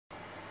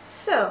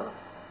So,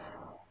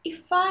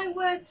 if I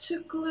were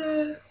to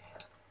glue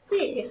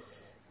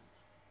this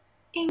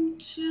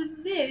into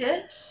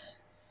this,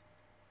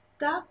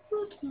 that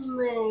would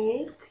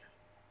make...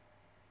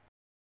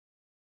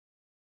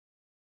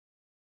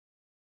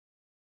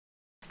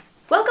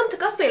 Welcome to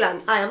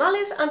Cosplayland! I am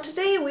Alice and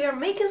today we are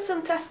making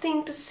some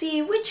testing to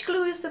see which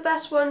glue is the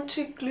best one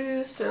to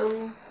glue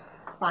some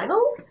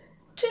vinyl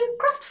to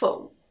craft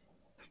foam.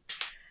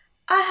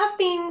 I have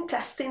been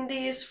testing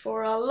this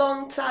for a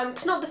long time.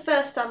 It's not the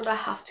first time that I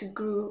have to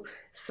glue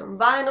some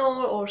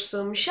vinyl or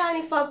some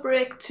shiny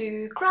fabric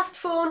to craft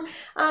foam,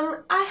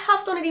 and I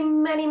have done it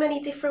in many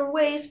different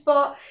ways,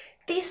 but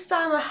this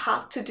time I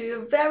have to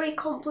do a very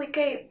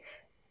complicated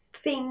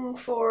thing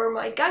for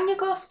my Ganyu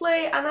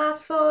cosplay, and I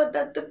thought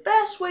that the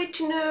best way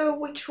to know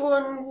which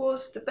one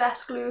was the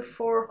best glue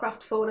for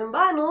craft foam and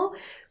vinyl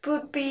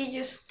would be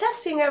just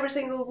testing every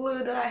single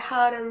glue that I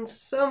had and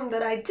some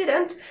that I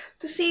didn't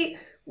to see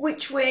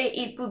which way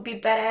it would be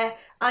better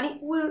and it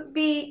would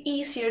be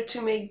easier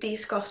to make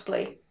this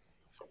cosplay.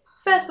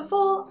 First of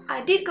all,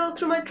 I did go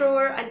through my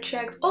drawer and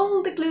checked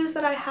all the glues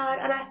that I had,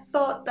 and I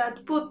thought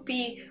that would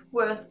be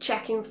worth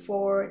checking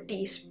for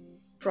this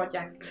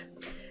project.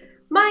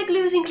 My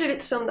glues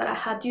included some that I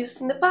had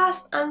used in the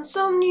past and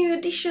some new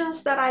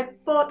additions that I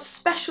bought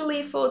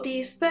specially for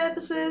these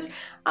purposes,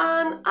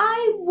 and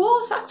I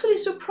was actually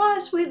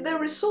surprised with the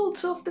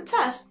results of the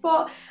test,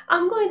 but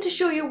I'm going to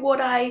show you what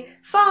I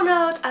found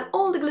out and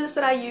all the glues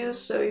that I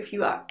used, so if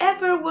you are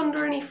ever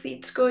wondering if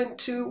it's going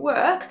to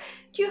work,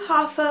 you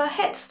have a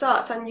head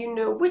start and you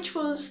know which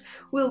ones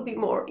will be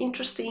more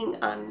interesting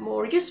and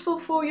more useful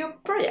for your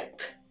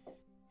project.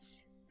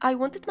 I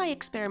wanted my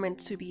experiment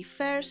to be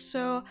fair,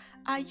 so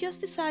I just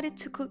decided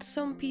to cut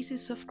some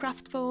pieces of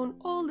craft foam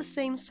all the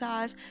same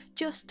size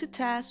just to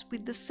test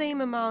with the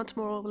same amount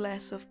more or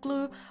less of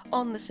glue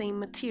on the same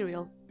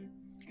material.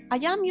 I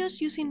am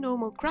just using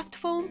normal craft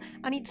foam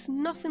and it's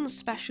nothing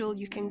special,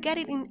 you can get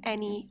it in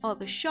any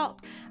other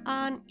shop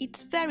and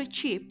it's very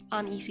cheap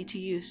and easy to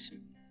use.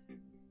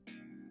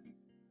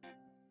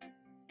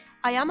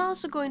 I am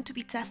also going to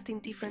be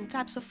testing different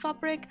types of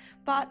fabric,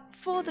 but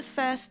for the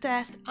first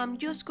test I'm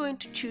just going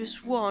to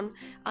choose one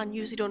and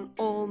use it on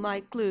all my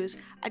glues.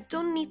 I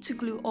don't need to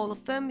glue all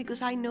of them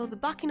because I know the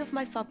backing of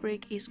my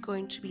fabric is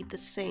going to be the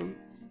same.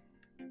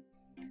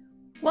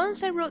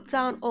 Once I wrote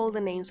down all the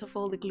names of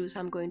all the glues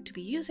I'm going to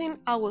be using,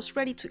 I was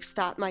ready to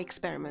start my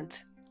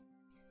experiment.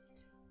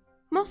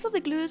 Most of the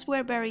glues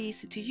were very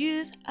easy to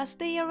use as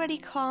they already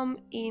come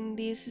in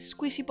these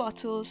squishy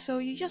bottles, so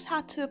you just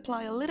had to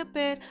apply a little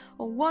bit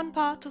on one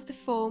part of the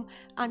foam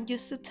and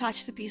just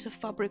attach the piece of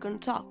fabric on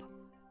top.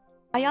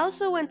 I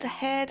also went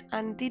ahead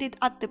and did it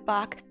at the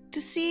back to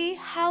see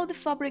how the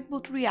fabric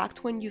would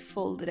react when you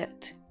folded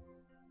it.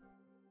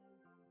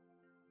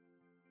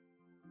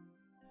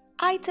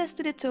 I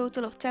tested a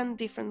total of 10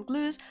 different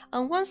glues,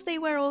 and once they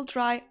were all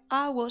dry,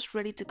 I was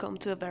ready to come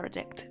to a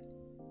verdict.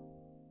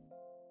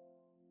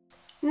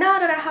 Now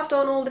that I have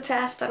done all the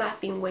tests and I've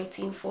been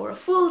waiting for a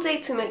full day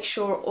to make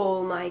sure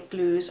all my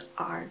glues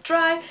are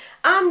dry,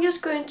 I'm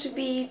just going to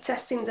be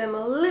testing them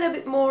a little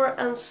bit more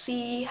and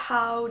see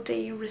how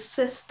they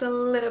resist a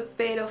little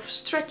bit of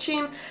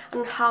stretching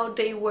and how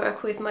they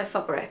work with my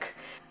fabric.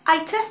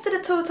 I tested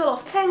a total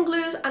of 10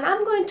 glues and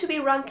I'm going to be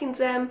ranking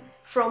them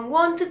from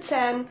 1 to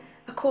 10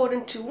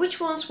 according to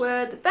which ones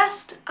were the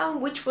best and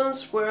which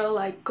ones were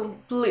like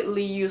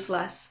completely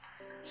useless.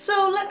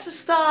 So let's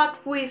start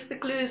with the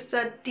glues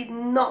that did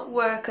not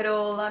work at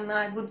all and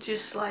I would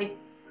just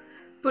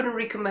wouldn't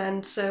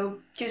recommend, so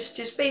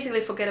just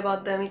basically forget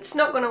about them. It's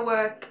not gonna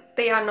work,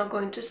 they are not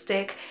going to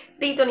stick,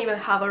 they don't even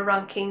have a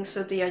ranking,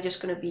 so they are just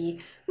gonna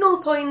be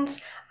null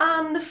points.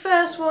 And the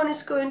first one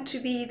is going to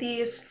be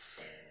this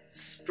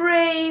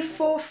spray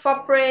for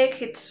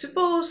fabric. It's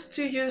supposed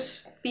to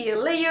just be a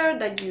layer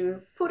that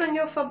you put on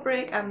your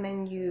fabric and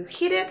then you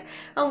heat it,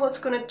 and what's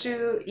gonna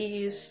do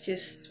is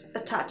just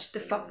attach the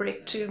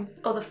fabric to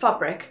other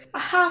fabric. I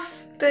have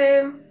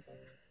the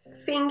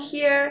thing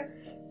here,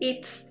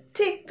 it's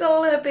ticked a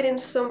little bit in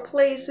some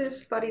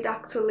places, but it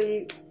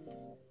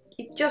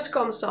just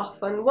comes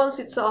off, and once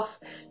it's off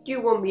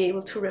you won't be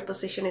able to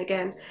reposition it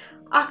again.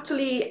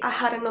 Actually, I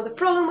had another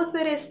problem with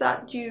it, is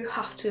that you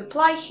have to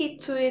apply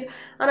heat to it,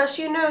 and as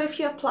you know, if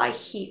you apply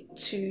heat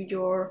to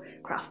your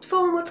craft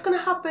foam, what's going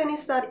to happen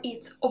is that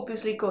it's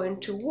obviously going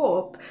to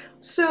warp.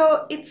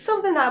 So it's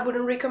something that I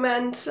wouldn't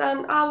recommend,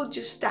 and I would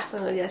just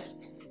definitely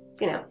just,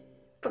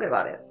 forget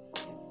about it.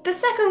 The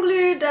second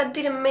glue that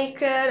didn't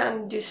make it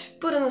and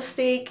just put on a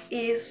stick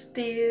is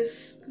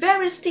this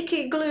very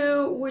sticky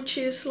glue, which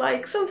is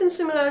like something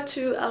similar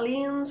to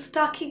Aleene's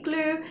tacky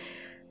glue.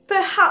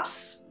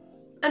 Perhaps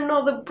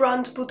another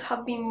brand would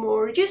have been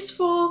more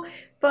useful,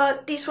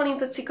 but this one in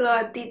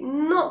particular did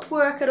not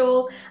work at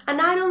all,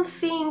 and I don't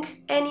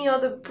think any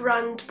other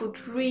brand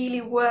would really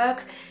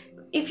work.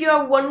 If you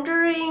are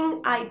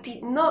wondering, I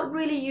did not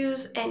really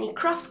use any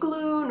craft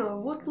glue nor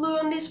wood glue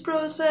on this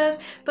process,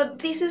 but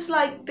this is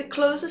like the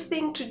closest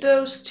thing to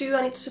those two,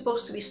 and it's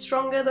supposed to be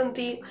stronger than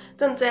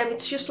them.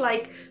 It's just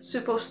like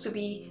supposed to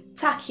be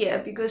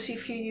tackier, because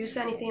if you use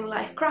anything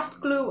like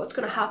craft glue, what's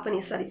going to happen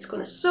is that it's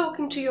going to soak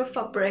into your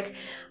fabric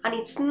and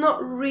it's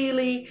not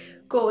really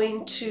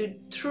going to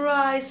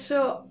dry,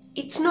 so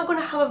it's not going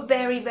to have a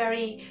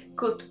very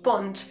good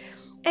bond.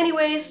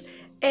 Anyways,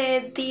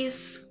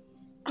 this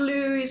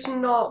glue is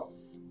not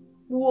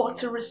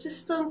water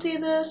resistant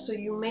either, so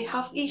you may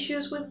have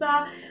issues with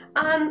that.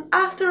 And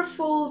after a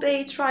full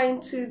day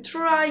trying to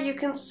dry, you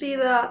can see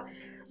that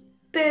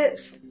the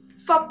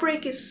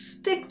fabric is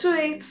stick to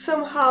it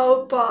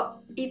somehow, but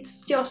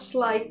it's just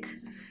like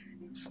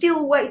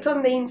still wet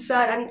on the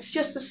inside, and it's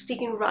just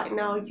sticking right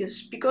now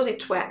just because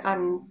it's wet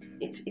and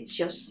it's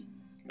just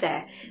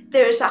there.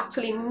 There is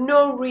actually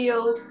no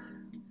real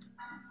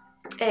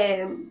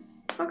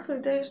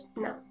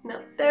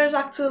there's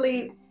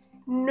actually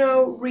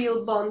no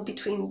real bond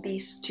between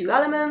these two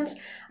elements,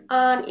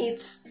 and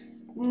it's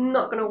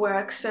not gonna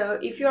work. So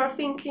if you are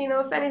thinking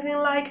of anything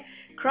like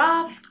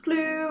craft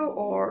glue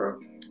or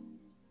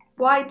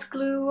white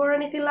glue or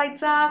anything like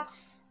that,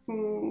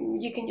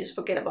 you can just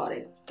forget about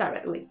it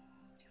directly.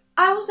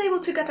 I was able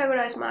to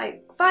categorize my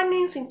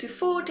findings into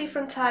 4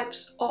 different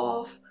types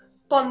of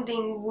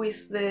bonding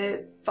with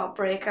the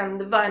fabric and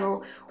the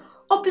vinyl.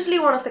 Obviously,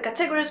 one of the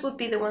categories would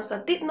be the ones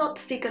that did not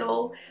stick at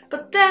all,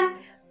 but then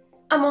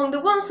among the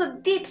ones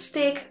that did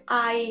stick,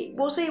 I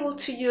was able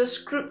to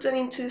just group them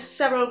into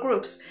several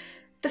groups.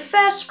 The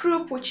first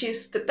group, which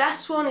is the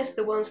best one, is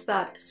the ones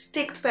that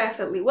sticked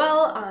perfectly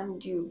well,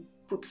 and you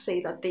would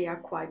say that they are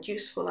quite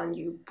useful and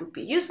you would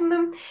be using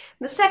them.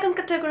 The second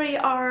category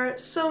are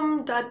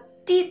some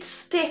that did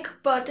stick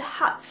but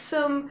had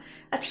some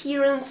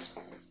adherence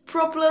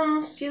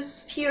problems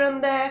just here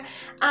and there.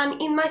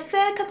 And in my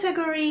third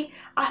category,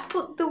 I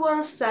put the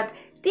ones that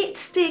did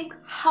stick,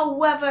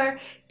 however,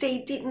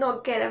 they did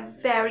not get a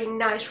very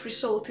nice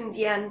result in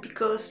the end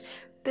because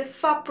the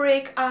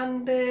fabric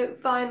and the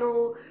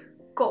vinyl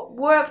got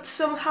warped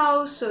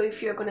somehow. So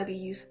if you're going to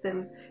be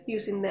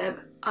using them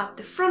at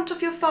the front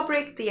of your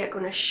fabric, they are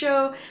going to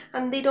show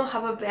and they don't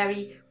have a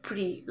very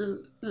pretty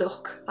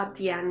look at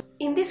the end.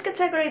 In this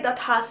category that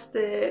has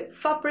the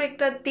fabric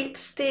that did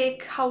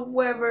stick,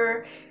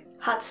 however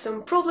had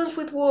some problems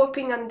with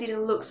warping and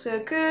didn't look so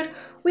good,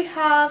 we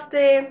have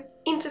the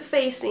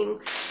interfacing.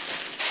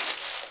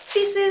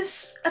 This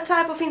is a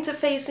type of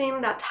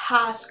interfacing that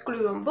has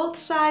glue on both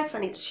sides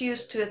and it's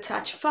used to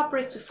attach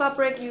fabric to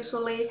fabric,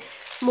 usually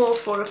more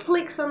for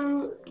pliques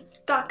and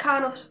that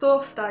kind of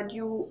stuff that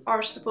you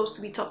are supposed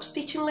to be top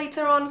stitching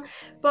later on.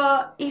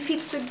 But if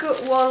it's a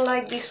good one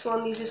like this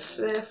one, this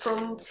is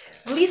from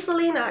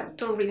Aliceincosplayland. I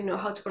don't really know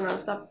how to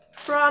pronounce that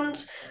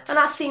brand, and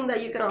I think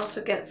that you can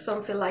also get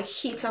something like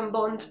Heat and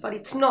Bond, but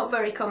it's not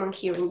very common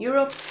here in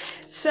Europe.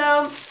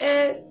 So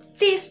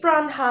this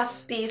brand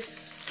has this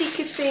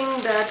sticky thing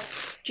that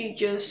you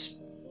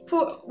just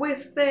put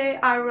with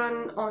the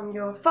iron on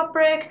your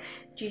fabric.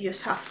 You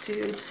just have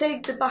to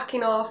take the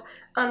backing off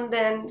and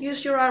then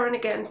use your iron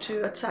again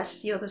to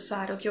attach the other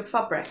side of your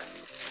fabric.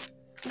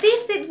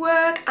 This did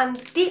work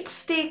and did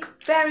stick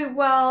very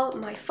well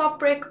my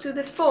fabric to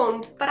the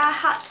foam, but I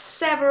had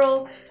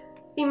several,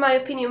 in my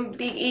opinion,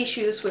 big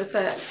issues with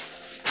it.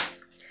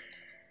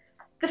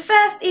 The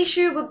first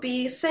issue would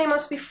be same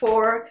as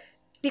before.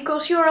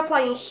 Because you're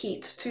applying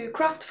heat to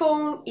craft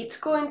foam, it's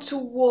going to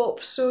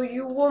warp, so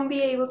you won't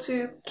be able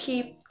to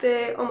keep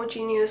the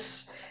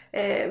homogeneous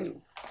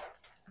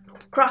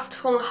craft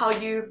foam how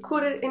you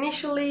could it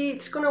initially.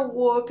 It's gonna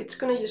warp, it's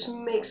gonna just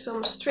make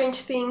some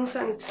strange things,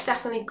 and it's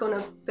definitely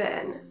gonna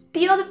burn.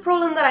 The other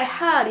problem that I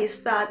had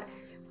is that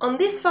on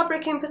this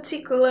fabric in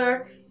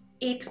particular,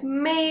 it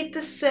made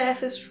the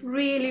surface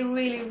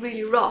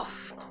really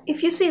rough.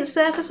 If you see the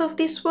surface of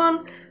this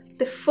one,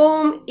 the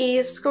foam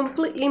is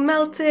completely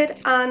melted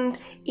and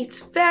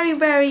it's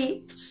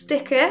very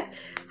sticky.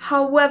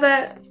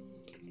 However,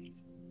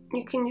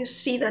 you can just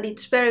see that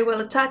it's very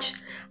well attached.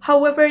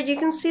 However, you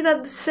can see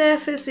that the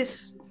surface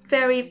is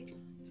very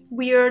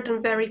weird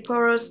and very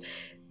porous.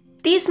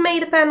 This may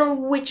depend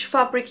on which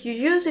fabric you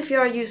use. If you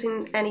are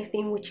using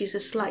anything which is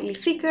slightly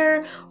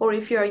thicker, or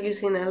if you are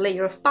using a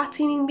layer of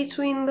batting in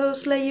between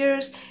those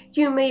layers,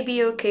 you may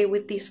be okay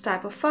with this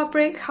type of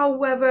fabric.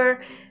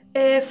 However,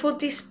 for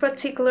this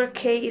particular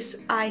case,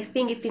 I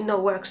think it did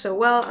not work so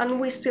well, and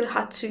we still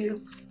had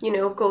to, you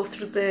know, go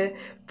through the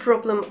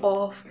problem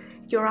of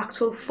your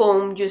actual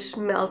foam just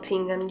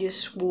melting and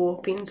just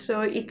warping.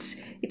 So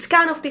it's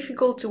kind of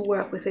difficult to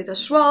work with it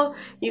as well.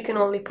 You can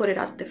only put it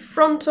at the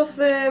front of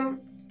the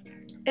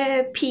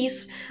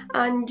piece,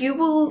 and you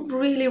will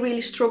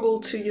really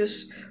struggle to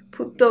just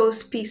put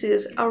those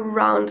pieces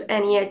around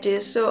any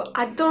edges. So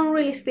I don't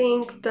really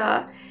think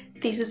that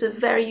this is a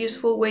very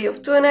useful way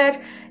of doing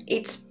it.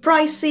 It's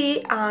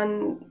pricey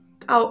and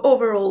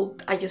overall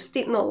I just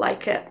did not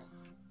like it.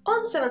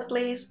 On 7th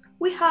place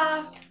we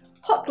have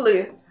hot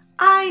glue.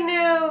 I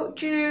know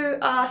you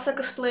as a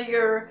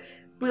cosplayer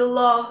will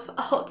love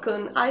a hot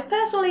gun. I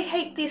personally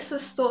hate this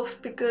stuff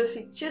because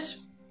it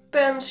just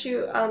burns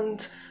you,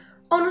 and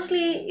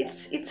honestly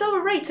it's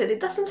overrated. It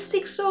doesn't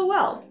stick so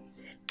well.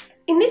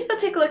 In this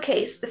particular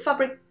case, the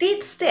fabric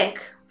did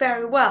stick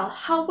very well.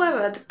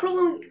 However, the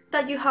problem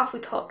that you have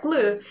with hot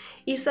glue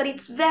is that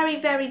it's very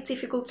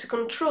difficult to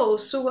control.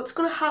 So what's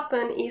going to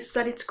happen is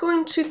that it's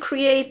going to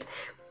create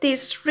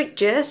these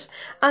ridges,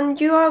 and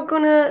you are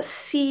gonna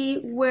see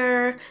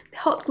where the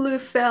hot glue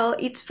fell.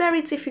 It's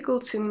very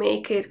difficult to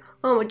make it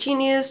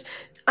homogeneous,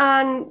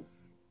 and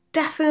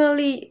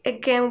definitely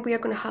again we are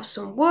gonna have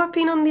some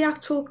warping on the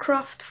actual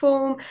craft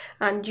foam,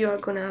 and you are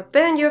gonna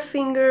burn your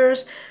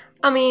fingers.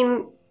 I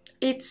mean,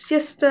 it's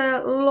just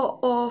a lot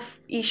of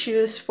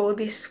issues for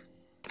this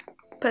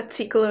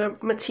particular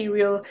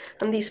material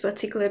and this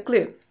particular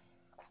glue.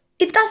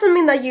 It doesn't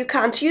mean that you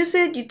can't use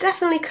it, you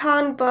definitely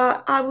can,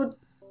 but I would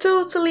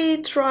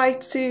totally try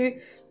to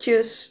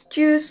just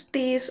use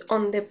this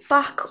on the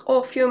back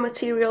of your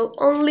material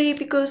only,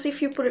 because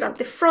if you put it at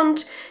the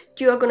front,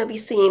 you are going to be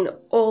seeing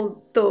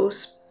all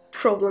those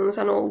problems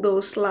and all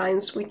those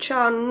lines, which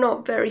are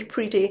not very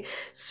pretty.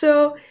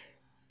 So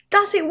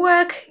does it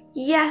work?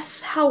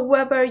 Yes,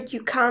 however,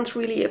 you can't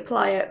really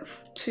apply it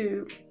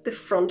to the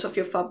front of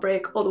your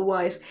fabric,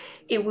 otherwise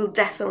it will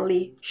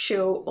definitely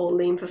show all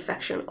the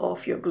imperfection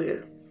of your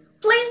glue.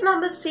 Place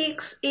number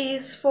 6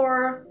 is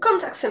for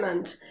contact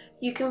cement.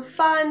 You can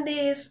find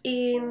this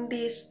in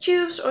these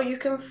tubes, or you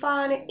can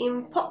find it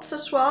in pots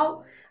as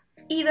well.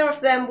 Either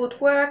of them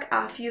would work.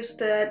 I've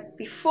used it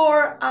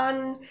before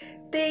and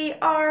they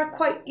are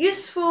quite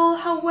useful.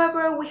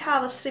 However, we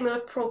have a similar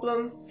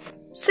problem.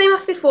 Same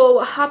as before,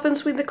 what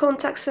happens with the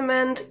contact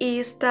cement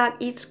is that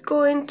it's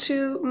going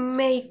to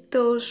make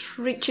those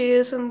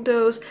ridges and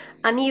those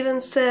uneven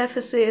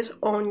surfaces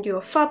on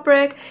your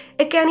fabric.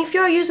 Again, if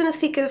you're using a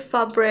thicker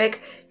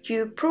fabric,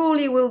 you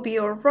probably will be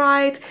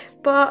alright,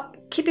 but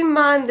keep in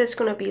mind there's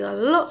going to be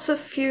lots of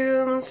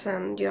fumes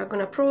and you're going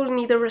to probably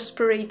need a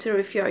respirator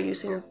if you are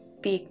using a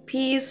big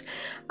piece,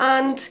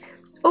 and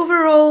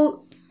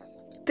overall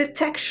the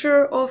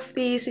texture of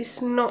this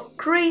is not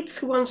great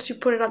once you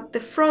put it at the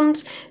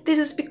front. This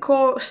is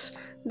because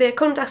the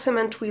contact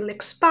cement will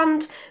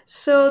expand,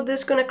 so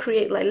there's going to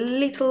create like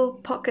little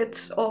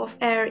pockets of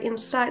air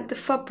inside the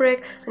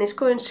fabric, and it's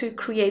going to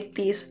create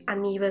this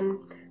uneven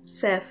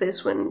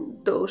surface when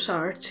those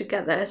are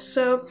together.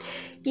 So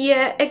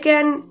yeah,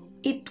 again,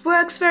 it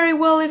works very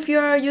well if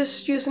you're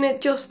just using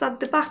it just at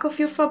the back of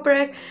your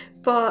fabric,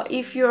 but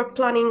if you're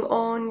planning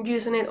on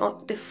using it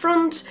at the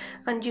front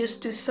and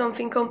just do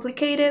something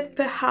complicated,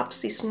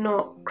 perhaps it's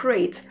not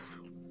great.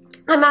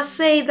 I must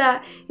say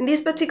that in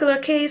this particular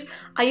case,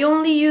 I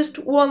only used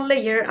one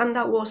layer and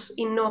that was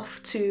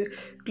enough to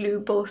glue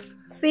both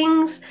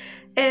things.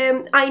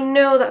 I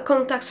know that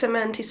contact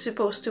cement is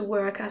supposed to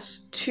work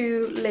as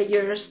 2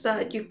 layers,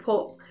 that you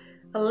put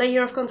a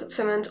layer of contact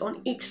cement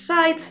on each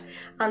side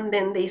and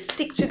then they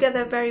stick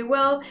together very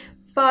well,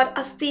 but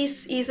as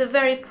this is a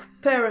very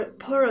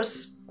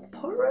porous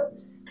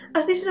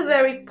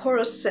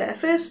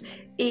surface,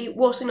 it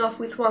was enough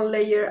with 1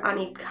 layer and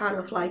it kind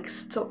of like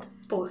stuck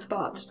both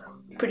parts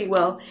pretty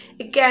well.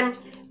 Again,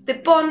 the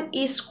bond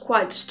is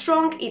quite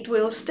strong, it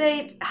will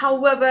stay,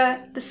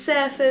 however the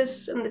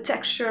surface and the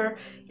texture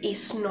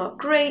is not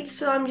great,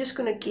 so I'm just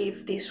gonna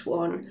give this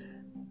one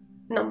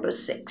number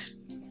 6.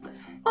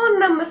 On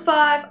number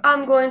 5,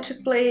 I'm going to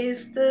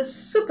place the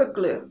super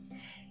glue.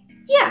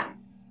 Yeah,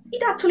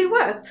 it actually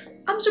worked.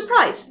 I'm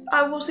surprised.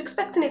 I was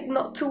expecting it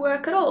not to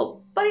work at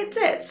all, but it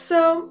did,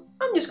 so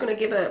I'm just gonna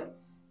give it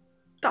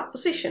that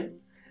position.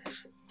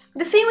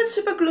 The thing with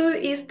super glue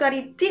is that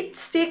it did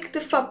stick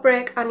the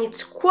fabric and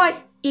it's quite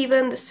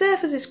even, the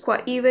surface is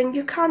quite even.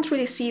 You can't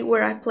really see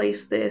where I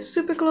placed the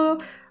super glue,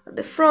 at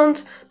the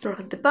front nor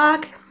at the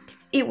back.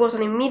 It was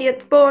an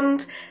immediate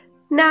bond.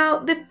 Now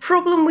the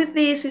problem with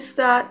this is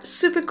that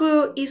super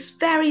glue is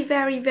very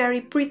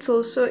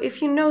brittle, so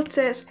if you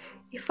notice,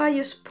 if I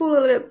just pull a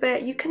little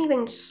bit, you can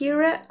even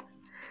hear it.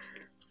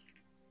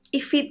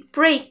 If it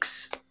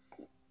breaks,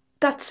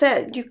 that's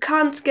it, you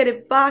can't get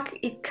it back.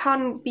 It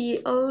can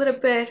be a little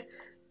bit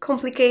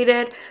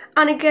complicated,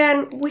 and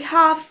again we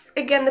have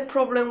the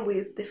problem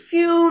with the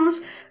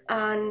fumes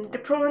and the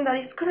problem that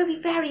it's gonna be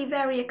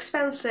very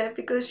expensive,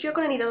 because you're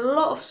gonna need a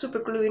lot of super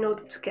glue in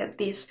order to get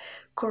this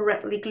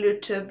correctly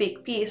glued to a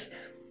big piece.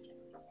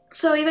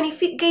 So even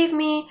if it gave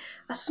me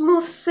a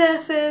smooth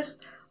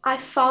surface, I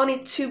found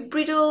it too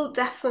brittle.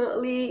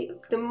 Definitely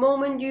the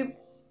moment you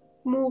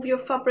move your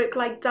fabric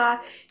like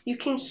that, you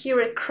can hear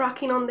it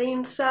cracking on the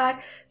inside.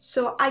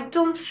 So I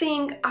don't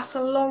think as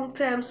a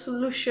long-term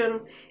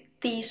solution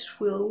this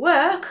will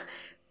work,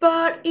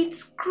 but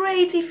it's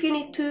great if you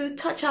need to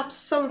touch up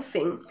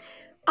something.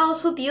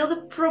 Also, the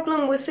other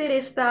problem with it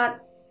is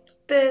that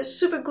the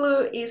super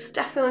glue is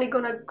definitely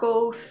gonna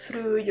go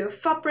through your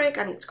fabric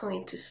and it's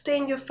going to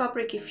stain your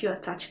fabric if you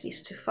attach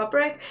this to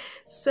fabric.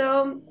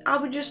 So I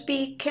would just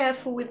be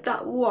careful with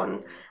that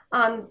one,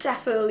 and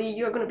definitely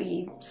you're gonna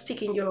be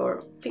sticking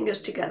your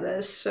fingers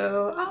together.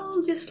 So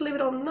I'll just leave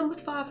it on number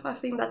 5. I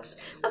think that's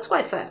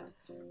quite fair.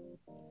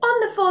 On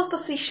the 4th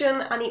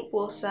position, and it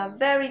was a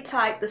very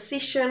tight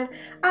decision,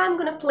 I'm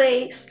gonna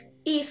place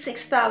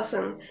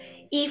E6000.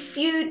 If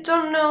you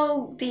don't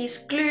know this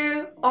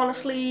glue,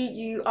 honestly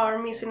you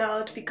are missing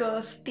out,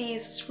 because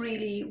this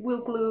really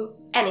will glue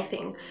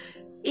anything.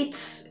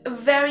 It's a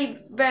very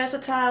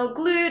versatile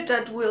glue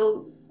that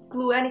will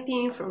glue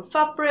anything from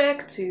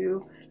fabric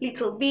to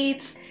little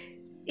beads.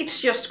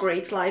 It's just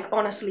great. Like,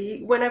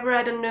 honestly, whenever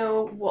I don't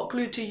know what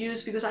glue to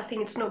use because I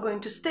think it's not going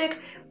to stick,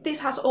 this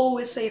has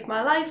always saved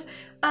my life.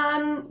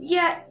 And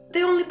yeah,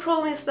 the only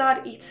problem is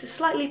that it's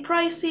slightly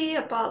pricey,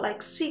 about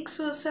like £6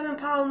 or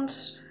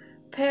 £7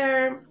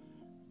 per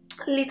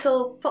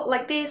little pot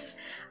like this,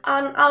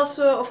 and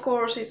also of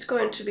course it's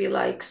going to be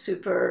like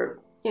super,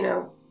 you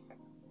know,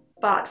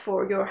 bad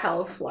for your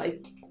health,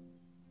 like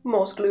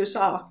most glues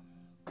are.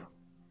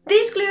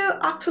 This glue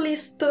actually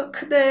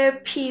stuck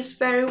the piece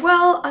very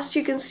well. As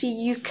you can see,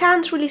 you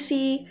can't really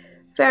see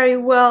very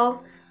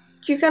well.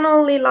 You can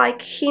only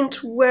like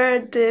hint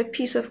where the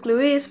piece of glue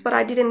is, but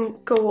I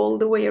didn't go all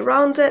the way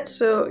around it,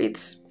 so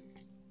it's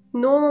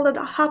normal that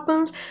that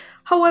happens.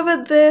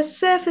 However, the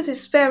surface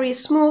is very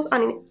smooth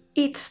and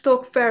it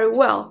stuck very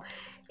well.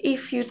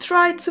 If you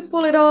try to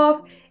pull it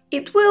off,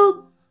 it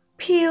will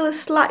peel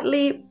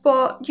slightly,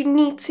 but you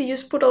need to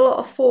just put a lot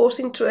of force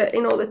into it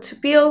in order to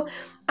peel.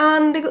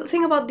 And the good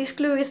thing about this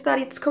glue is that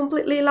it's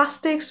completely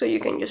elastic, so you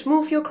can just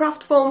move your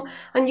craft foam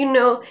and you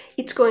know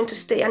it's going to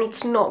stay and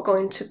it's not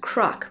going to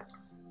crack.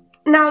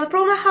 Now, the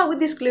problem I had with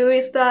this glue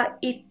is that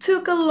it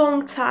took a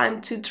long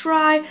time to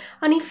dry,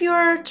 and if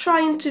you're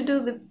trying to do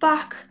the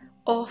back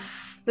of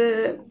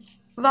the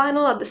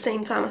vinyl at the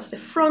same time as the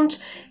front,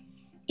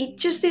 it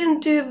just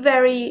didn't do a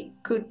very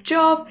good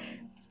job.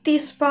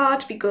 This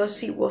part,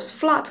 because it was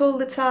flat all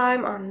the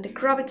time and the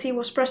gravity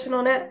was pressing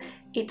on it,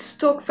 it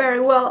stuck very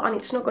well and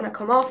it's not gonna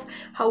come off.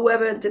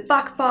 However, the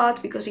back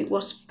part, because it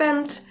was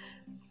bent,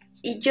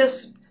 it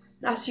just,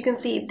 as you can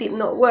see, it did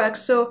not work.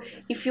 So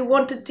if you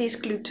wanted this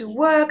glue to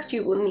work,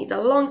 you will need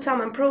a long time,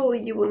 and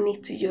probably you will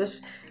need to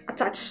just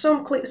attach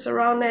some clips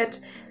around it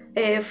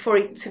for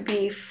it to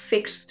be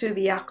fixed to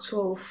the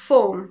actual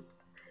foam.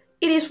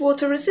 It is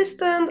water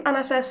resistant, and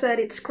as I said,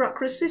 it's crack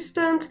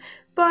resistant,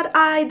 but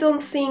I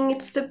don't think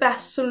it's the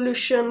best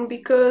solution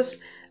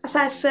because, as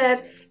I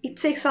said, it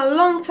takes a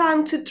long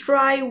time to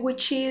dry,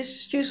 which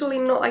is usually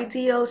not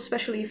ideal,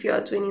 especially if you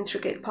are doing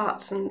intricate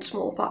parts and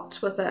small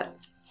parts with it.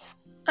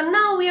 And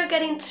now we are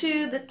getting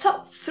to the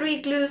top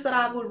 3 glues that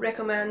I would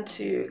recommend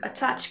to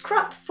attach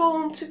craft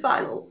foam to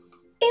vinyl.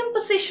 In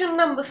position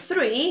number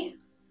 3,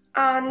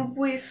 and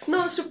with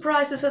no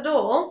surprises at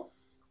all,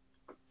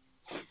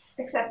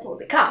 except for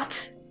the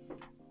cat,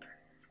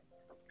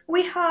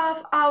 we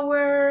have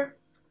our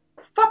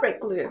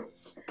fabric glue.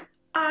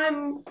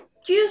 I'm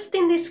used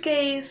in this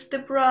case the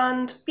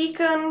brand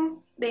Beacon.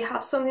 They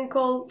have something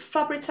called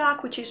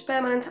Fabri-Tac, which is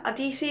permanent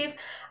adhesive,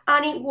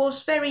 and it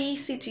was very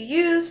easy to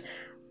use.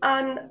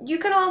 And you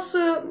can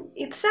also,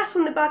 it says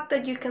on the back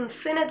that you can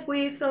thin it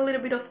with a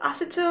little bit of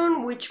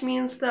acetone, which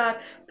means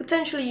that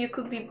potentially you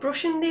could be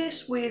brushing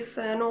this with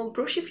an old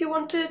brush if you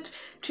wanted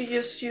to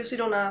just use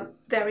it on a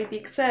very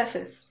big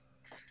surface.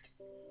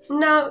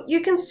 Now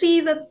you can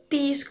see that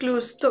these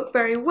glues stuck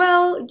very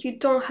well, you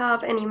don't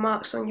have any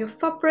marks on your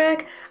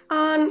fabric,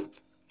 and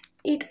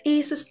it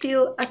is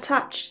still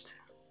attached.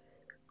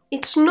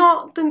 It's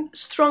not the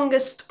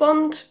strongest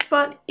bond,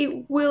 but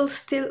it will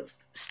still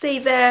stay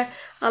there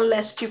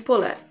unless you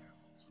pull it.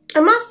 I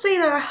must say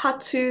that I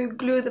had to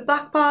glue the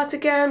back part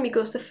again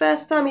because the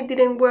first time it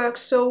didn't work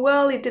so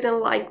well, it didn't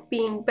like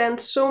being bent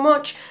so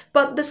much,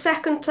 but the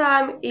second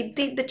time it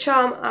did the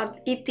charm and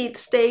it did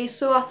stay,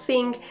 so I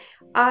think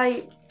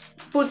I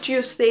would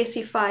use this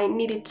if I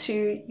needed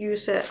to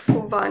use it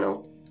for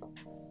vinyl.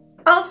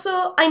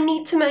 Also, I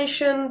need to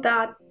mention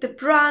that the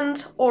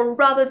brand, or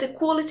rather the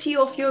quality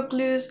of your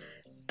glues,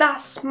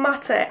 does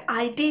matter.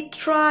 I did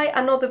try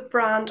another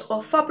brand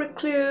of fabric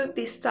glue,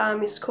 this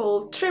time it's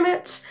called Trim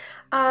It,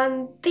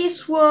 and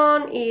this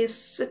one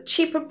is a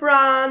cheaper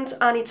brand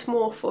and it's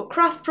more for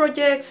craft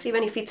projects,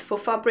 even if it's for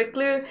fabric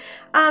glue,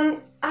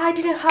 and I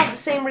didn't have the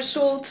same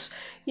results.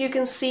 You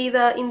can see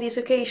that in this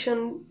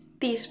occasion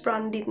this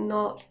brand did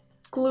not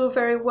glue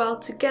very well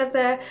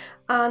together,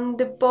 and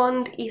the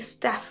bond is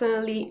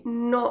definitely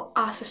not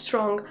as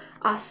strong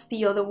as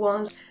the other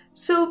ones.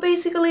 So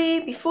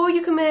basically, before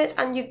you commit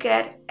and you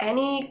get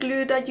any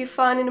glue that you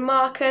find in the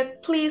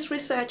market, please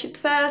research it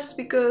first,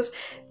 because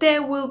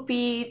there will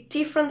be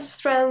different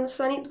strengths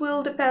and it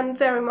will depend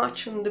very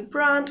much on the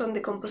brand, on the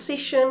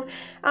composition,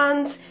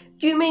 and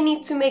you may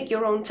need to make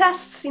your own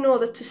tests in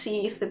order to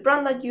see if the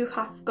brand that you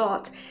have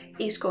got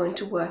is going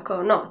to work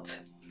or not.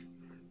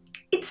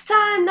 It's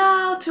time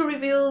now to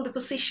reveal the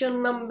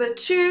position number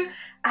 2,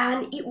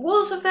 and it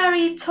was a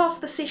very tough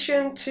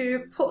decision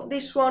to put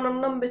this one on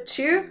number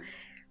 2.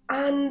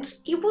 And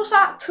it was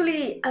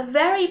actually a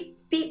very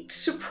big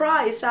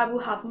surprise. I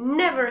would have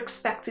never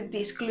expected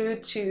this glue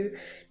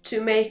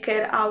to make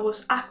it. I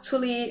was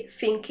actually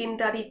thinking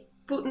that it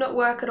would not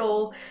work at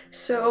all.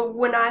 So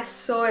when I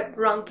saw it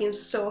ranking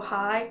so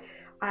high,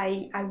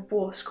 I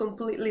was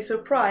completely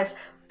surprised.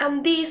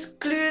 And this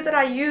glue that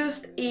I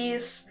used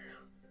is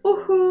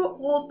Uhu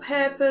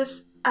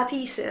all-purpose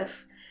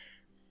adhesive.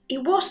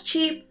 It was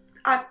cheap.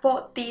 I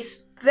bought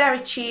this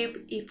very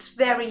cheap. It's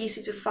very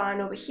easy to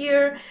find over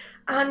here,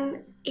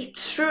 and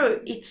it's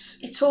true,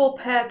 it's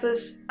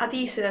all-purpose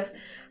adhesive.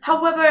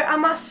 However, I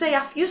must say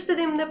I've used it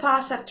in the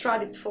past. I've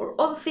tried it for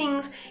other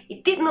things.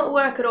 It did not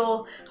work at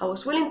all. I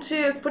was willing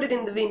to put it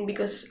in the bin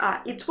because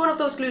it's one of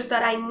those glues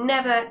that I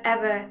never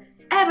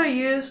ever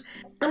use.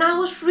 And I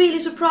was really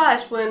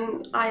surprised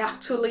when I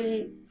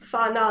actually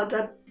found out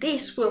that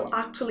this will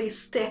actually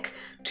stick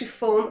to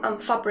foam and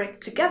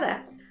fabric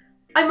together.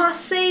 I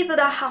must say that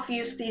I have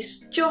used this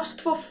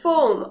just for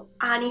foam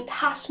and it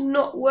has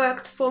not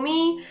worked for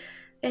me.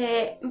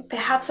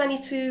 Perhaps I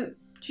need to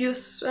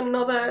use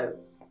another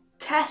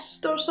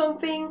test or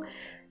something.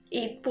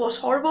 It was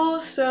horrible,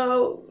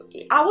 so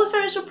I was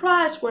very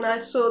surprised when I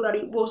saw that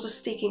it was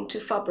sticking to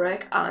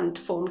fabric and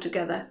foam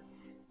together.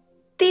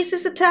 This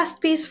is the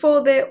test piece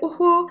for the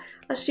Uhu.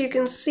 As you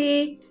can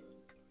see,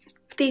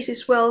 this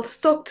is well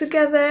stuck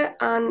together,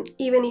 and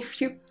even if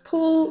you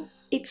pull,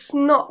 it's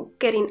not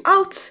getting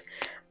out.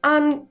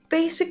 And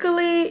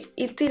basically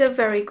it did a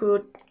very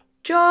good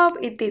job.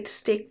 It did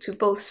stick to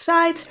both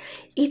sides.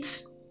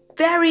 It's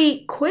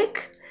very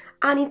quick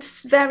and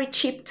it's very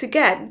cheap to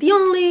get. The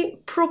only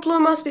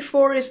problem as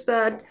before is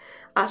that,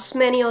 as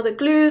many other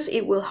glues,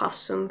 it will have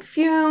some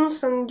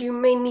fumes and you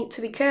may need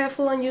to be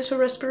careful and use a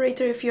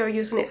respirator if you are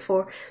using it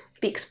for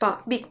big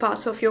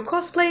parts of your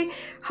cosplay.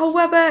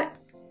 However,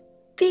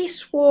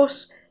 this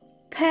was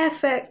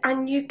perfect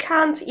and you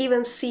can't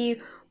even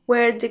see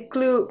where the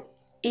glue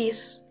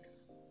is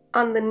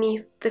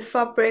underneath the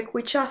fabric,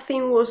 which I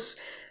think was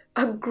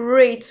a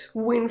great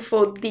win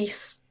for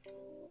this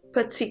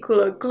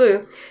particular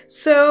glue.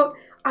 So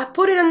I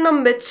put it on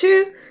number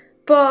 2,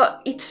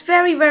 but it's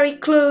very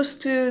close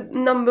to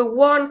number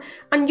 1,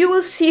 and you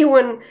will see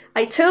when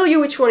I tell you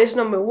which one is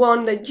number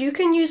 1 that you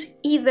can use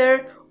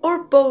either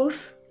or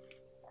both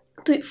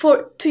for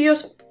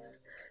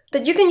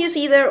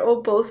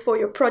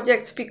your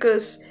projects,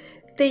 because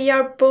they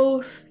are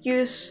both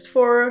used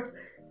for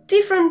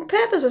different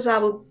purposes, I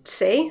would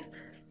say.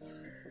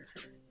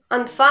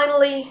 And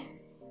finally,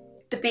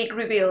 the big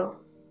reveal.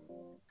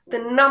 The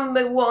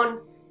number 1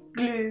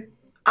 glue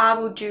I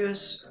would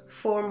use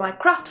for my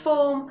craft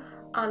foam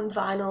and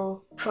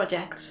vinyl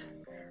projects.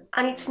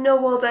 And it's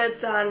no other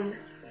than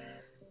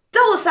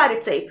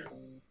double-sided tape.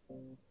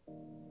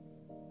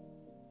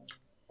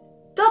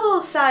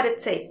 Double-sided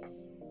tape.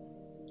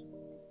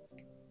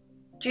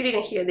 You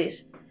didn't hear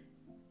this.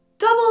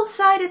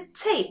 Double-sided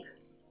tape.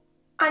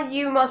 And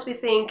you must be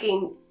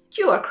thinking,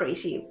 you are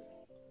crazy.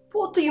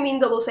 What do you mean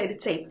double-sided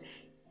tape?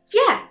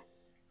 Yeah,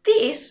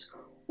 this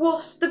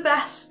was the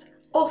best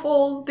of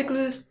all the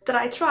glues that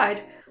I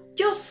tried.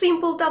 Just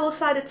simple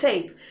double-sided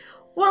tape.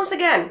 Once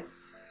again,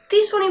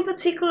 this one in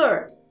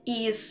particular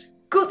is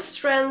good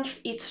strength.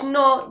 It's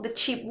not the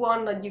cheap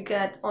one that you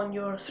get on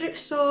your thrift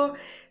store.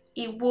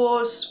 It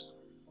was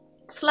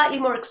slightly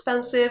more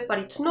expensive, but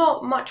it's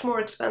not much more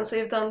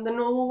expensive than the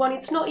normal one.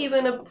 It's not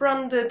even a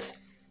branded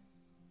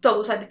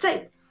double-sided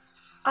tape.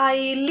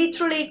 I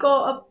literally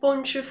got a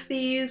bunch of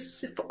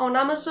these on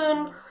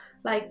Amazon,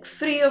 like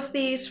 3 of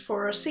these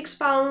for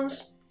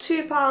 £6,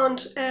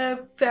 £2, a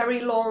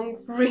very long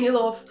reel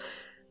of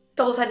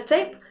double-sided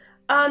tape,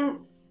 and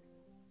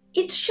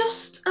it's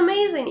just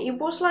amazing. It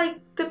was like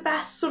the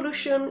best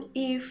solution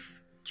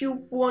if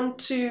you want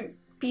to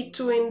be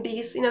doing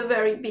this in a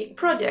very big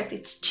project.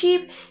 It's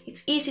cheap,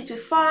 it's easy to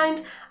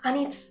find,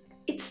 and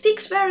it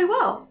sticks very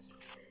well.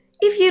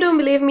 If you don't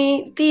believe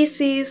me,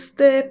 this is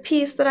the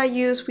piece that I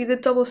use with the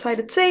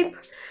double-sided tape,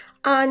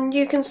 and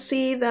you can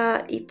see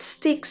that it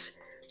sticks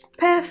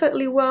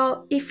perfectly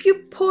well. If you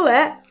pull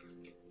it,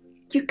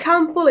 you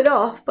can pull it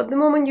off, but the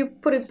moment you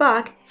put it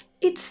back,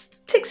 it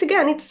sticks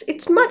again.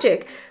 It's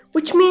magic,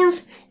 which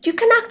means you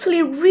can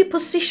actually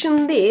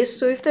reposition this,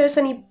 so if there's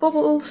any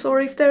bubbles or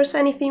if there's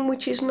anything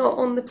which is not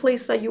on the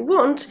place that you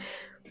want,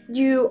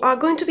 you are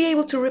going to be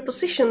able to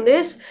reposition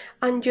this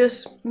and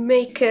just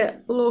make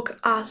it look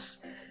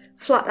as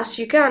flat as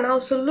you can.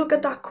 Also, look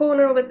at that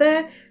corner over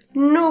there,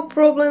 no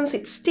problems,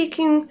 it's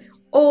sticking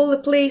all the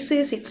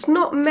places, it's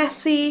not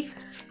messy,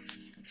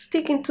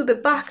 sticking to the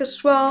back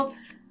as well.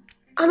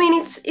 I mean,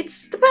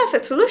 it's the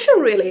perfect solution,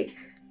 really.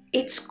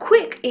 It's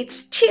quick,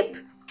 it's cheap,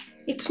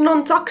 it's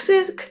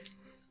non-toxic,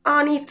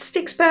 and it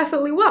sticks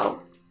perfectly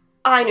well.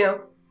 I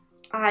know,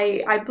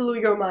 I blew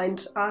your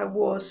mind. I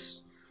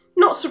was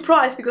not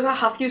surprised because I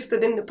have used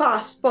it in the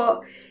past,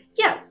 but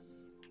yeah,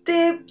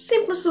 the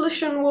simplest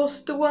solution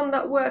was the one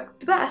that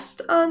worked the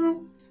best,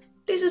 and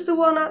this is the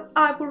one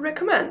I would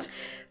recommend.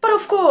 But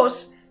of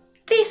course,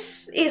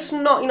 this is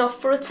not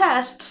enough for a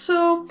test,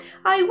 so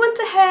I went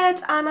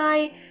ahead and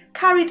I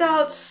carried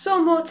out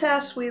some more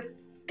tests with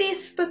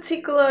this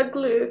particular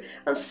glue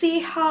and see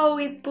how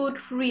it would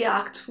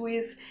react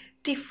with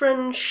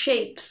different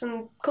shapes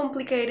and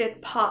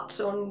complicated parts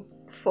on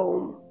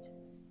foam.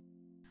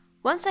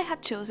 Once I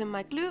had chosen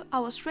my glue, I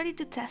was ready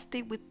to test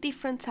it with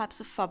different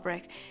types of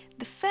fabric.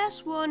 The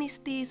first one is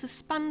this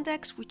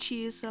spandex, which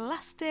is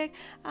elastic,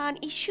 and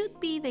it should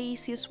be the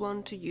easiest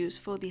one to use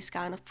for this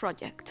kind of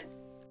project.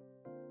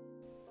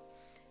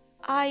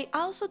 I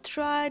also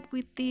tried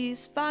with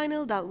this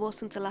vinyl that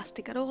wasn't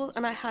elastic at all,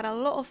 and I had a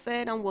lot of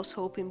it and was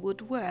hoping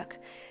would work.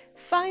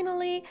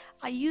 Finally,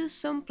 I used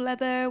some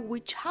leather,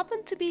 which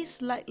happened to be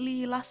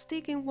slightly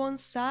elastic in one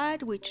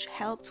side, which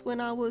helped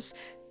when I was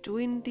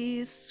doing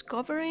this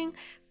covering,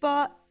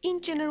 but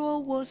in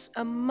general was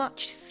a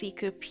much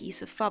thicker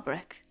piece of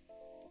fabric.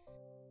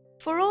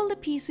 For all the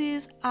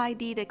pieces, I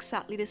did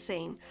exactly the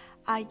same.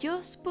 I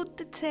just put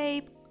the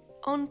tape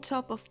on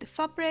top of the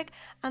fabric,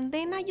 and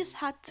then I just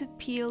had to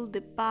peel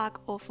the back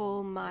of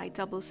all my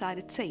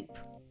double-sided tape.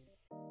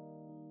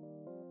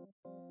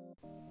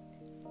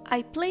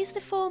 I placed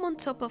the foam on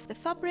top of the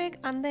fabric,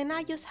 and then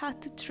I just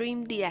had to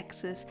trim the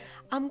excess.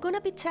 I'm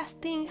gonna be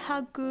testing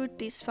how good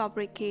this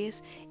fabric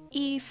is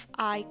if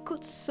I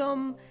cut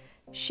some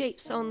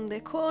shapes on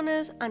the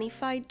corners, and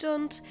if I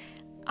don't,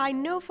 I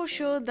know for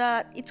sure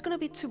that it's gonna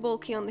be too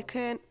bulky on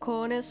the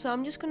corners, so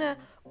I'm just gonna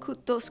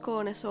cut those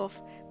corners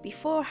off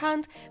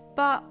beforehand.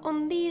 But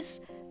on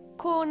this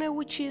corner,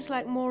 which is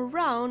like more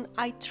round,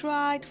 I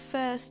tried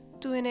first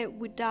doing it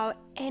without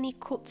any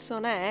cuts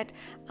on it,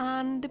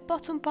 and the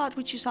bottom part,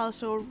 which is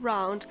also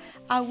round,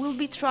 I will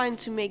be trying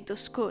to make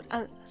those cut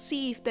and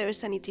see if there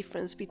is any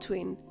difference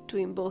between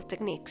doing both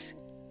techniques.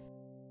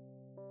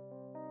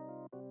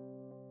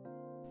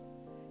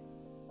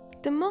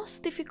 The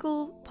most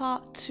difficult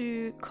part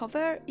to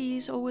cover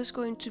is always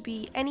going to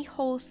be any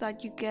holes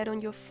that you get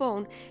on your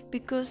phone,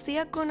 because they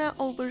are gonna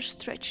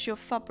overstretch your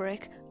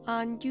fabric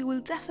and you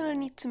will definitely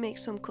need to make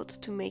some cuts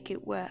to make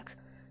it work.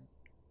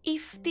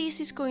 If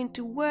this is going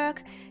to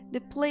work,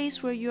 the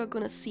place where you are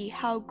gonna see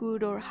how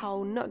good or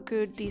how not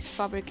good this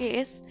fabric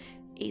is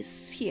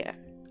here.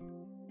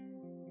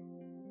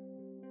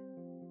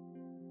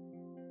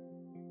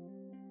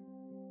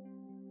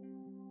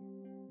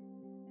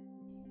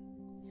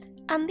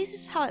 And this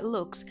is how it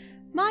looks.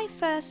 My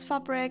first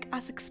fabric,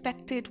 as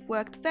expected,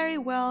 worked very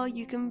well.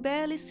 You can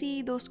barely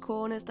see those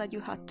corners that you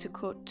had to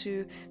cut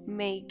to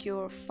make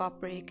your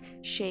fabric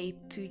shape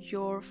to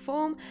your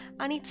foam,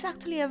 and it's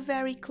actually a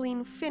very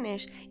clean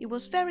finish. It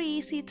was very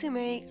easy to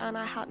make and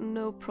I had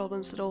no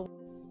problems at all.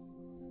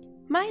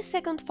 My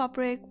second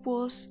fabric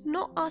was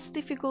not as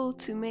difficult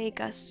to make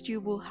as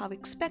you would have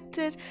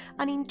expected,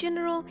 and in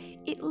general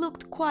it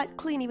looked quite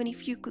clean, even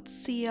if you could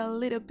see a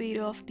little bit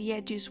of the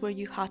edges where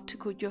you had to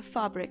cut your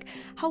fabric.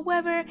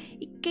 However,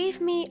 it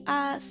gave me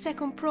a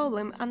second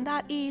problem, and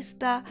that is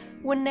that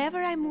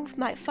whenever I moved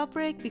my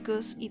fabric,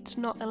 because it's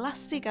not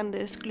elastic and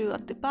there's glue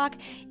at the back,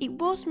 it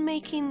was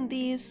making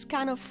these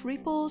kind of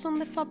ripples on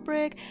the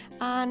fabric,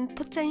 and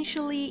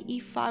potentially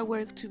if I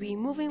were to be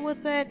moving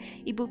with it,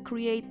 it will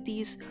create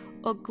these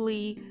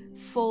ugly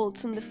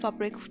folds on the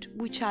fabric,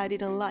 which I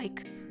didn't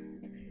like.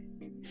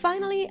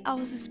 Finally, I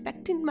was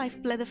expecting my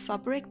leather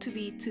fabric to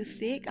be too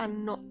thick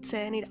and not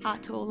turn it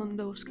at all on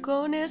those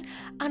corners,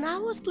 and I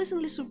was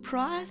pleasantly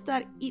surprised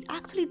that it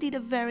actually did a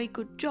very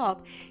good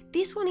job.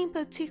 This one in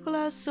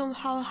particular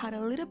somehow had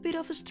a little bit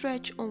of a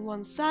stretch on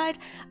one side,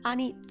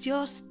 and it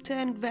just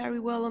turned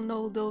very well on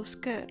all those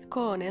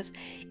corners.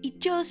 It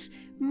just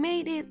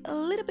made it a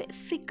little bit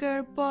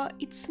thicker, but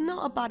it's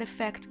not a bad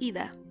effect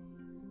either.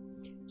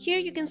 Here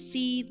you can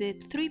see the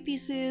three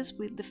pieces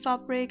with the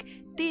fabric.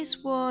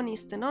 This one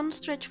is the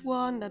non-stretch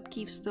one that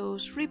gives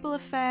those ripple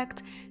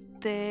effect.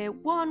 The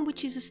one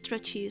which is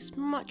stretchy is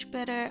much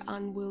better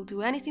and will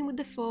do anything with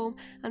the foam.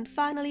 And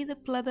finally the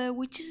pleather,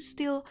 which is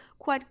still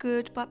quite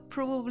good, but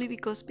probably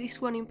because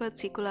this one in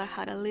particular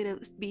had a little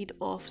bit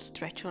of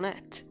stretch on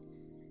it.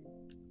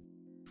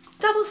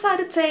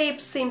 Double-sided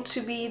tape seemed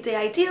to be the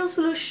ideal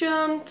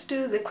solution to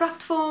do the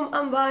craft foam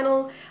and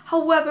vinyl.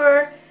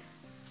 However,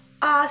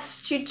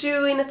 as you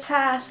do in a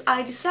test,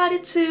 I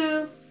decided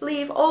to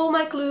leave all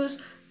my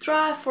glues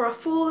dry for a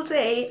full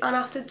day, and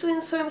after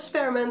doing some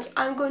experiments,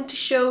 I'm going to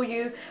show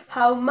you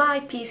how my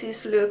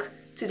pieces look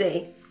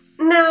today.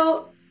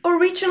 Now,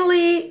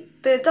 originally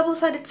the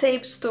double-sided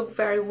tape stuck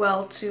very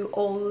well to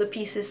all the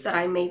pieces that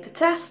I made the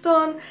test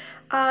on,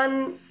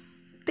 and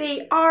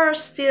they are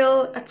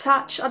still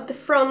attached at the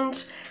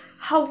front.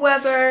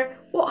 However,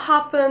 what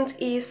happened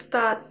is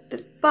that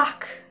the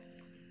back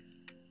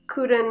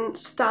couldn't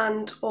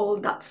stand all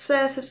that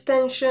surface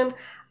tension,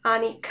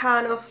 and it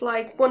kind of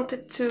like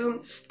wanted to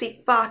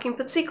stick back. In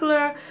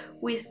particular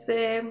with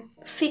the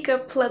thicker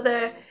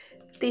pleather,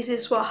 this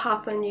is what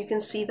happened. You can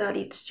see that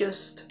it's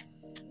just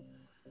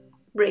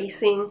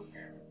racing.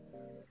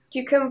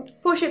 You can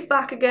push it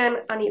back again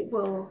and it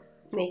will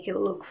make it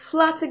look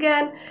flat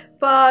again,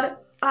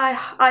 but I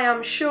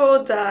am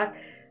sure that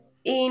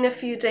in a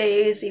few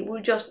days it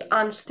will just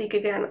unstick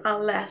again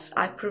unless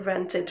I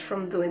prevent it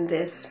from doing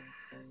this.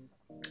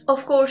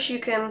 Of course, you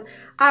can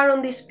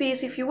iron this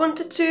piece if you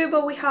wanted to,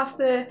 but we have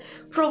the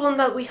problem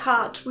that we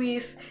had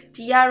with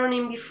the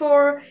ironing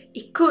before.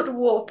 It could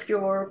warp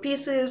your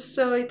pieces,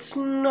 so it's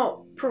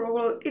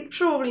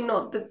probably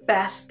not the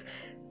best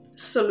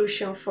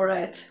solution for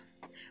it.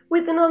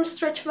 With the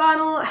non-stretch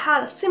vinyl I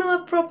had a similar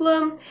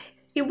problem.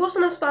 It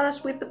wasn't as bad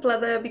as with the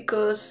pleather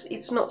because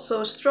it's not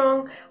so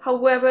strong,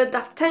 however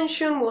that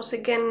tension was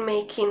again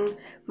making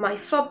my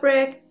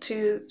fabric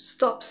to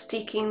stop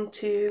sticking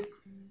to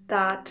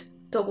that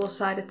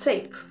double-sided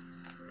tape.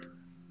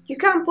 You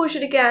can push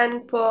it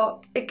again,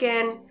 but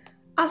again,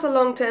 as a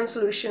long-term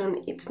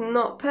solution, it's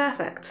not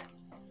perfect.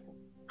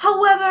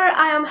 However,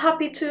 I am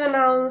happy to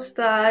announce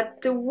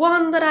that the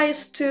one that I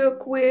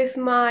stuck with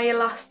my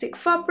elastic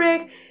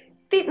fabric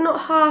did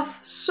not have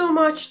so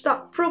much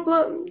that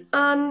problem,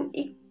 and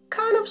it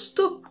kind of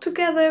stuck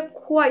together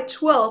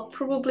quite well,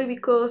 probably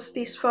because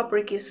this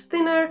fabric is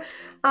thinner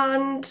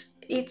and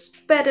it's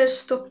better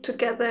stuck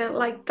together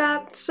like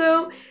that,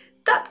 so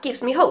that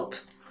gives me hope.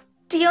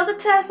 The other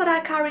test that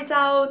I carried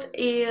out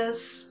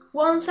is,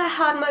 once I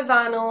had my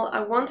vinyl,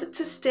 I wanted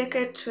to stick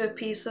it to a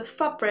piece of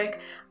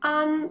fabric,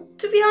 and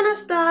to be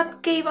honest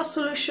that gave a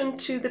solution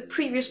to the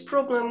previous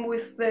problem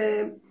with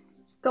the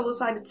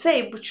double-sided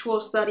tape, which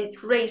was that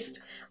it raised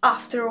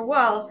after a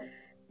while.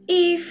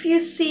 If you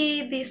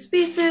see these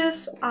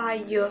pieces, I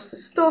just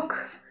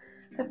stuck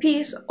a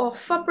piece of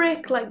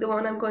fabric like the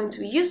one I'm going to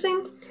be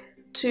using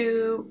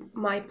to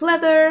my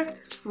pleather,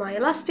 my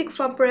elastic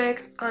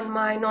fabric and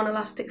my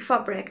non-elastic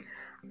fabric,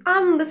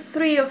 and the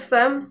three of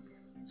them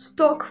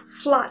stuck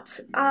flat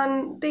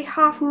and they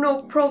have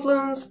no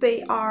problems.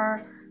 They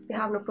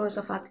have no problems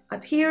of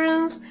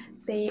adherence.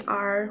 They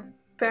are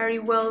very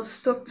well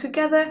stuck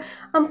together,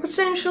 and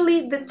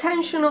potentially the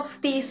tension of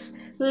this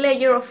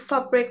layer of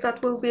fabric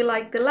that will be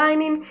like the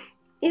lining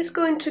is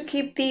going to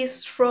keep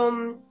these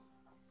from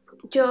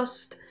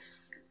just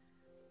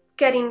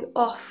getting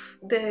off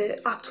the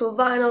actual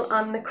vinyl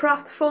and the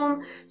craft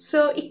foam,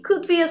 so it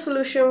could be a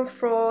solution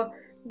for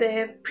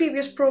the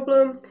previous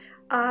problem.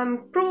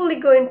 I'm probably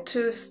going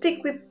to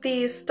stick with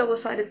this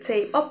double-sided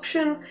tape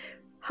option.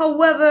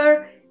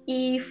 However,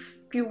 if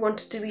you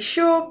wanted to be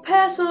sure,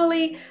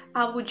 personally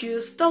I would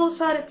use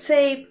double-sided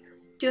tape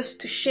just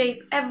to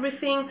shape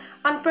everything,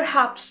 and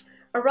perhaps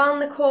around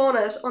the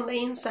corners on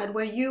the inside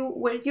where you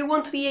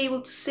want to be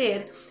able to see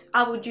it,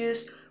 I would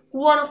use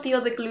one of the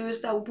other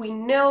glues that we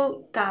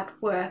know that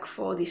work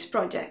for this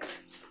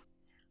project.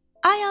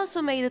 I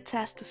also made a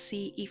test to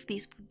see if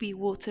this would be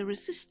water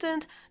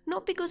resistant,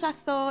 not because I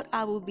thought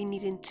I would be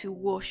needing to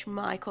wash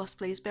my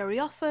cosplays very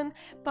often,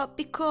 but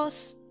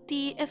because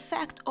the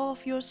effect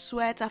of your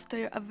sweat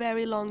after a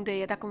very long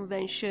day at a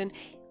convention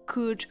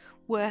could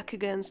work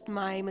against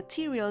my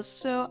materials,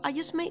 so I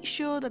just made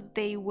sure that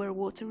they were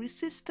water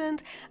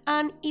resistant,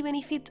 and even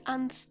if it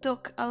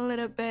unstuck a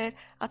little bit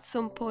at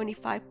some point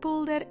if I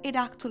pulled it, it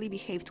actually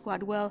behaved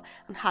quite well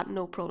and had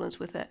no problems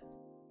with it.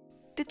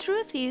 The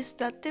truth is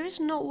that there is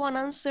not one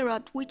answer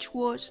at which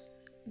was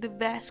the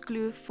best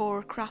glue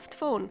for craft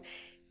foam.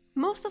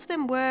 Most of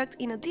them worked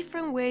in a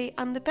different way,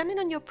 and depending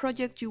on your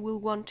project you will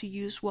want to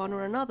use one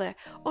or another,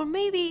 or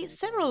maybe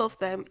several of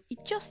them. It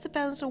just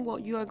depends on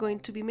what you are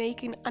going to be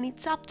making, and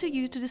it's up to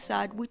you to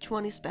decide which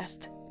one is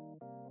best.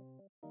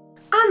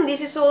 And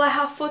this is all I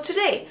have for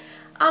today.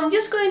 I'm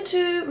just going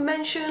to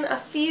mention a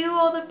few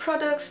other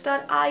products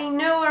that I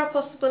know are a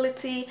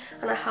possibility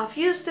and I have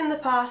used in the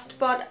past,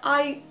 but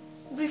I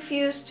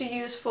refuse to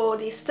use for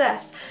this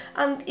test,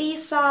 and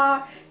these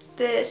are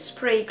the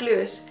spray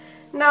glues.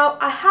 Now,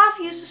 I have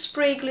used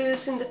spray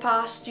glues in the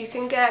past. You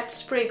can get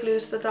spray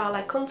glues that are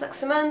like contact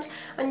cement,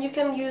 and you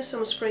can use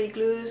some spray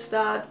glues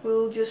that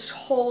will just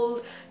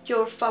hold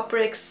your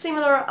fabric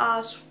similar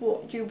as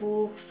what you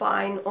will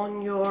find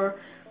on your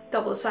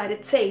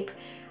double-sided tape.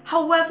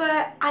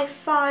 However, I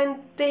find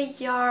they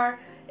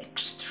are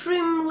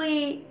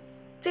extremely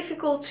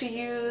difficult to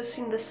use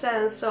in the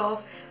sense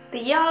of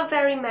they are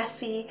very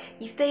messy.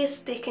 If they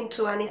stick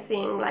into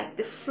anything like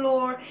the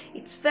floor,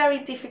 it's very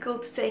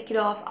difficult to take it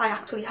off. I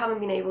actually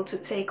haven't been able to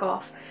take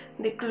off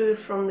the glue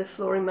from the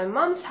floor in my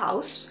mom's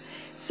house,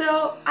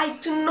 so I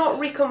do not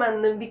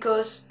recommend them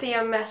because they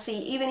are messy,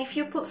 even if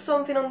you put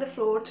something on the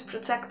floor to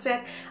protect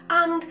it,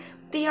 and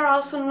they are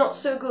also not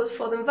so good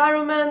for the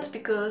environment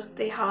because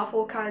they have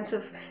all kinds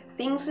of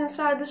things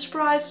inside the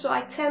sprays, so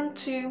I tend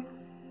to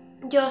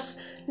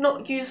just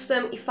not use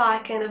them if I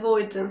can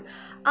avoid them.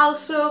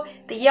 Also,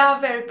 they are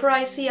very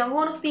pricey, and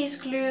one of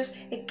these glues,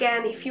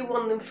 again, if you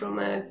want them from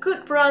a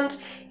good brand,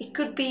 it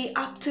could be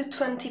up to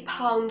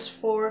 £20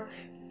 for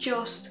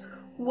just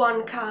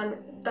one can.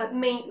 That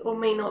may or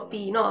may not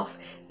be enough.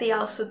 They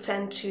also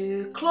tend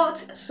to clot,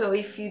 so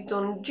if you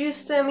don't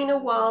use them in a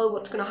while,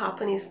 what's going to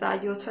happen is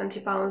that your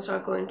 £20 are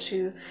going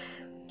to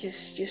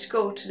just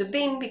go to the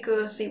bin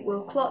because it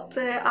will clot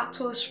the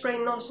actual spray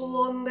nozzle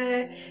on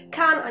the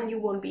can and you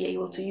won't be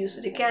able to use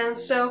it again.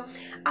 So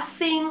I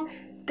think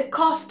the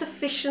cost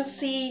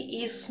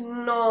efficiency is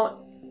not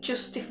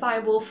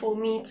justifiable for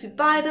me to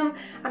buy them,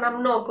 and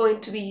I'm not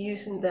going to be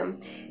using them.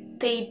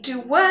 They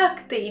do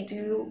work, they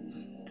do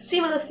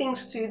similar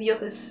things to the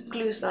other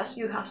glues that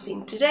you have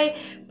seen today,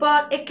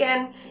 but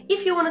again,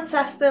 if you want to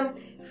test them,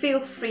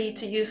 feel free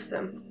to use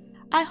them.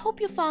 I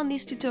hope you found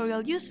this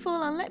tutorial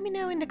useful, and let me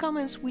know in the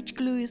comments which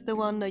glue is the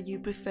one that you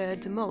prefer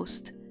the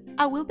most.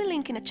 I will be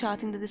linking a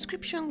chart in the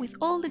description with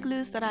all the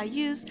glues that I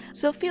used,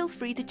 so feel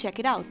free to check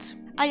it out.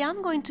 I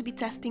am going to be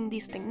testing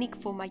this technique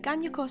for my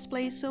Ganyu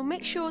cosplay, so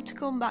make sure to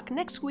come back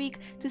next week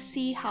to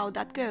see how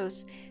that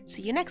goes.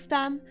 See you next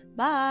time,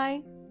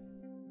 bye!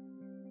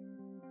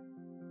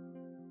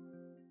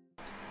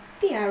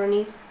 The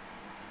irony.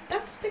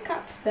 That's the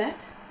cat's bed.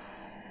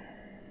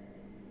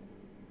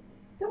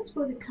 That's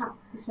where the cat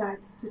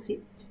decides to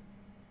sit.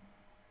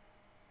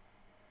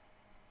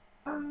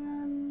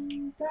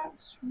 And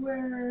that's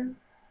where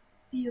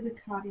the other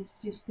cat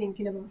is just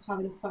thinking about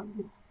having fun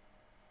with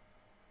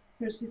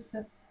her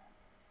sister.